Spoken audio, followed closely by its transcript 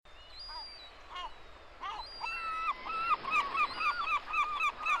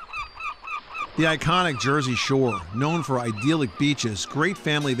The iconic Jersey Shore, known for idyllic beaches, great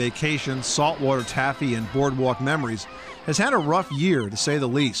family vacations, saltwater taffy, and boardwalk memories, has had a rough year, to say the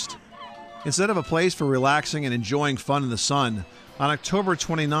least. Instead of a place for relaxing and enjoying fun in the sun, on October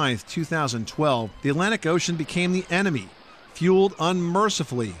 29, 2012, the Atlantic Ocean became the enemy, fueled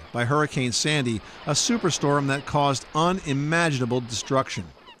unmercifully by Hurricane Sandy, a superstorm that caused unimaginable destruction.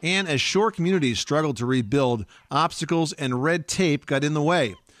 And as shore communities struggled to rebuild, obstacles and red tape got in the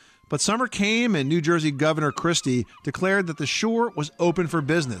way. But summer came and New Jersey Governor Christie declared that the shore was open for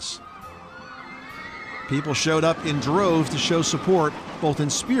business. People showed up in droves to show support, both in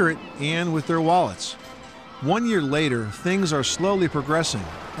spirit and with their wallets. 1 year later, things are slowly progressing,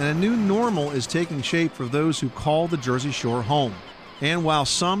 and a new normal is taking shape for those who call the Jersey Shore home. And while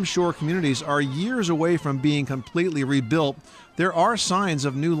some shore communities are years away from being completely rebuilt, there are signs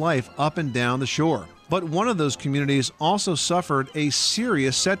of new life up and down the shore. But one of those communities also suffered a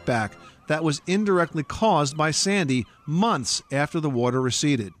serious setback that was indirectly caused by Sandy months after the water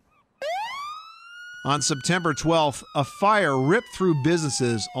receded. On September 12th, a fire ripped through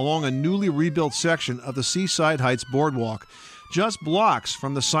businesses along a newly rebuilt section of the Seaside Heights boardwalk, just blocks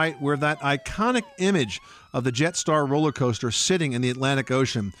from the site where that iconic image of the Jetstar roller coaster sitting in the Atlantic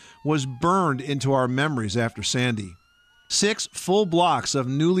Ocean was burned into our memories after Sandy. 6 full blocks of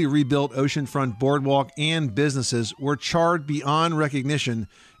newly rebuilt oceanfront boardwalk and businesses were charred beyond recognition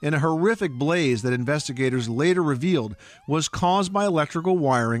in a horrific blaze that investigators later revealed was caused by electrical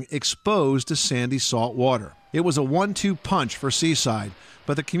wiring exposed to Sandy salt water. It was a 1-2 punch for Seaside,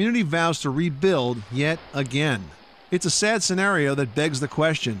 but the community vows to rebuild yet again. It's a sad scenario that begs the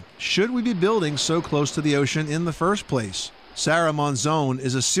question, should we be building so close to the ocean in the first place? Sarah Monzone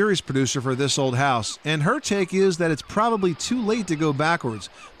is a series producer for This Old House, and her take is that it's probably too late to go backwards,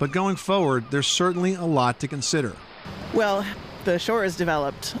 but going forward, there's certainly a lot to consider. Well, the shore is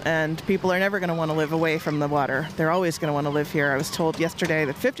developed, and people are never going to want to live away from the water. They're always going to want to live here. I was told yesterday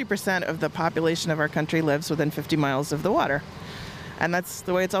that 50% of the population of our country lives within 50 miles of the water. And that's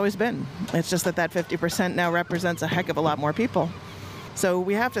the way it's always been. It's just that 50% now represents a heck of a lot more people. So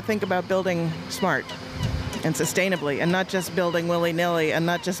we have to think about building smart and sustainably, and not just building willy-nilly, and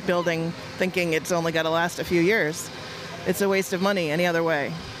not just building thinking it's only got to last a few years. It's a waste of money any other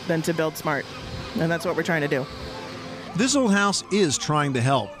way than to build smart. And that's what we're trying to do. This Old House is trying to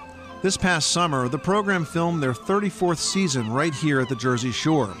help. This past summer, the program filmed their 34th season right here at the Jersey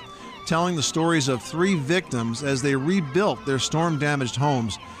Shore, telling the stories of 3 victims as they rebuilt their storm-damaged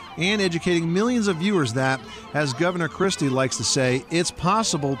homes and educating millions of viewers that, as Governor Christie likes to say, it's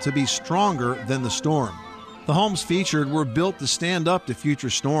possible to be stronger than the storm. The homes featured were built to stand up to future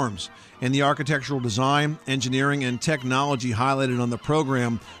storms, and the architectural design, engineering, and technology highlighted on the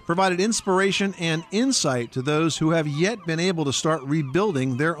program provided inspiration and insight to those who have yet been able to start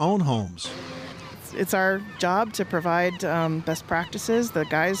rebuilding their own homes. It's our job to provide best practices. The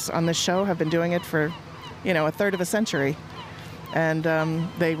guys on this show have been doing it for, a third of a century, and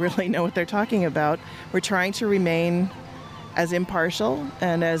they really know what they're talking about. We're trying to remain as impartial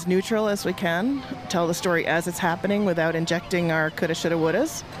and as neutral as we can, tell the story as it's happening without injecting our coulda, shoulda,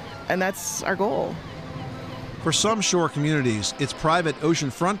 wouldas, and that's our goal. For some shore communities, it's private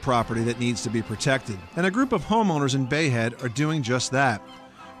oceanfront property that needs to be protected, and a group of homeowners in Bayhead are doing just that.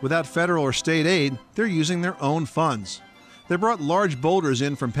 Without federal or state aid, they're using their own funds. They brought large boulders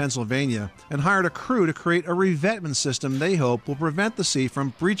in from Pennsylvania and hired a crew to create a revetment system they hope will prevent the sea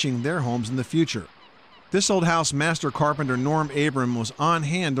from breaching their homes in the future. This Old House master carpenter Norm Abram was on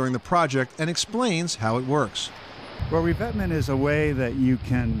hand during the project and explains how it works. Well, revetment is a way that you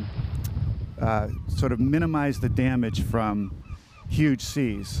can sort of minimize the damage from huge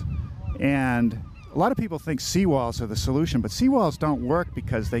seas. And a lot of people think seawalls are the solution, but seawalls don't work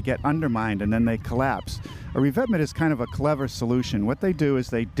because they get undermined and then they collapse. A revetment is kind of a clever solution. What they do is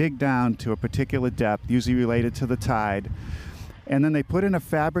they dig down to a particular depth, usually related to the tide, and then they put in a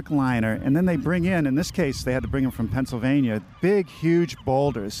fabric liner, and then they bring in this case, they had to bring them from Pennsylvania, big, huge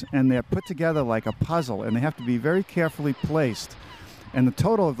boulders, and they're put together like a puzzle, and they have to be very carefully placed. And the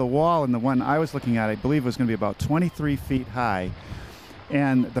total of the wall in the one I was looking at, I believe, was going to be about 23 feet high.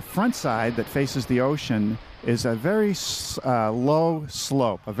 And the front side that faces the ocean is a very low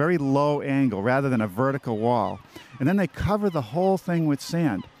slope, a very low angle, rather than a vertical wall. And then they cover the whole thing with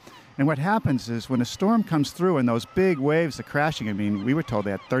sand. And what happens is when a storm comes through and those big waves are crashing, I mean, we were told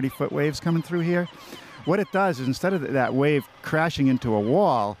they had 30-foot waves coming through here. What it does is instead of that wave crashing into a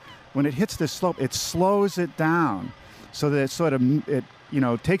wall, when it hits this slope, it slows it down so that it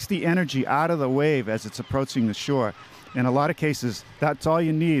takes the energy out of the wave as it's approaching the shore. In a lot of cases, that's all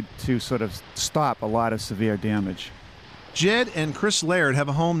you need to sort of stop a lot of severe damage. Jed and Chris Laird have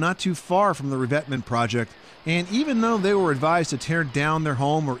a home not too far from the revetment project, and even though they were advised to tear down their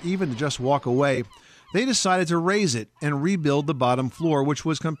home or even to just walk away, they decided to raise it and rebuild the bottom floor, which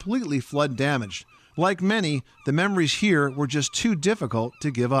was completely flood damaged. Like many, the memories here were just too difficult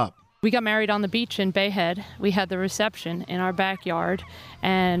to give up. We got married on the beach in Bay Head. We had the reception in our backyard,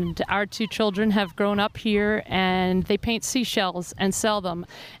 and our 2 children have grown up here, and they paint seashells and sell them,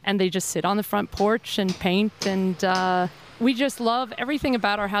 and they just sit on the front porch and paint, and we just love everything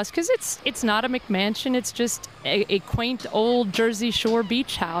about our house because it's not a McMansion. It's just a quaint old Jersey Shore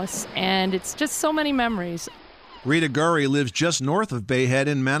beach house, and it's just so many memories. Rita Gurry lives just north of Bay Head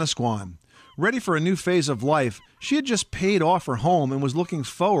in Manasquan. Ready for a new phase of life, she had just paid off her home and was looking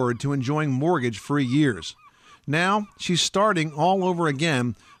forward to enjoying mortgage-free years. Now, she's starting all over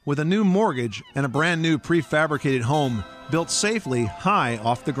again with a new mortgage and a brand new prefabricated home built safely high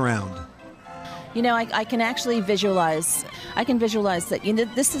off the ground. You know, I can actually visualize. I can visualize that. You know,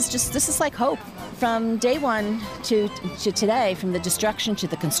 this is like hope. From day one to today, from the destruction to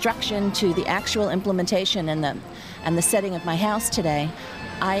the construction to the actual implementation and the setting of my house today,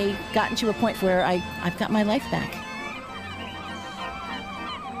 I got into a point where I've got my life back.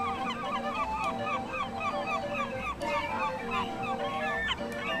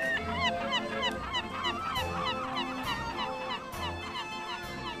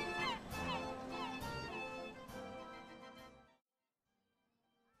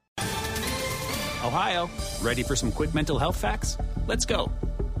 Ohio, ready for some quick mental health facts? Let's go.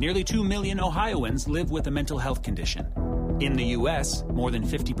 Nearly 2 million Ohioans live with a mental health condition. In the U.S., more than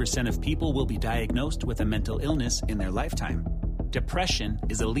 50% of people will be diagnosed with a mental illness in their lifetime. Depression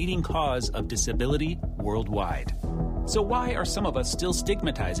is a leading cause of disability worldwide. So why are some of us still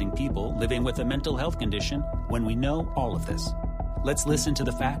stigmatizing people living with a mental health condition when we know all of this? Let's listen to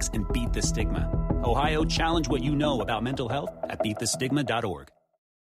the facts and beat the stigma. Ohio, challenge what you know about mental health at beatthestigma.org.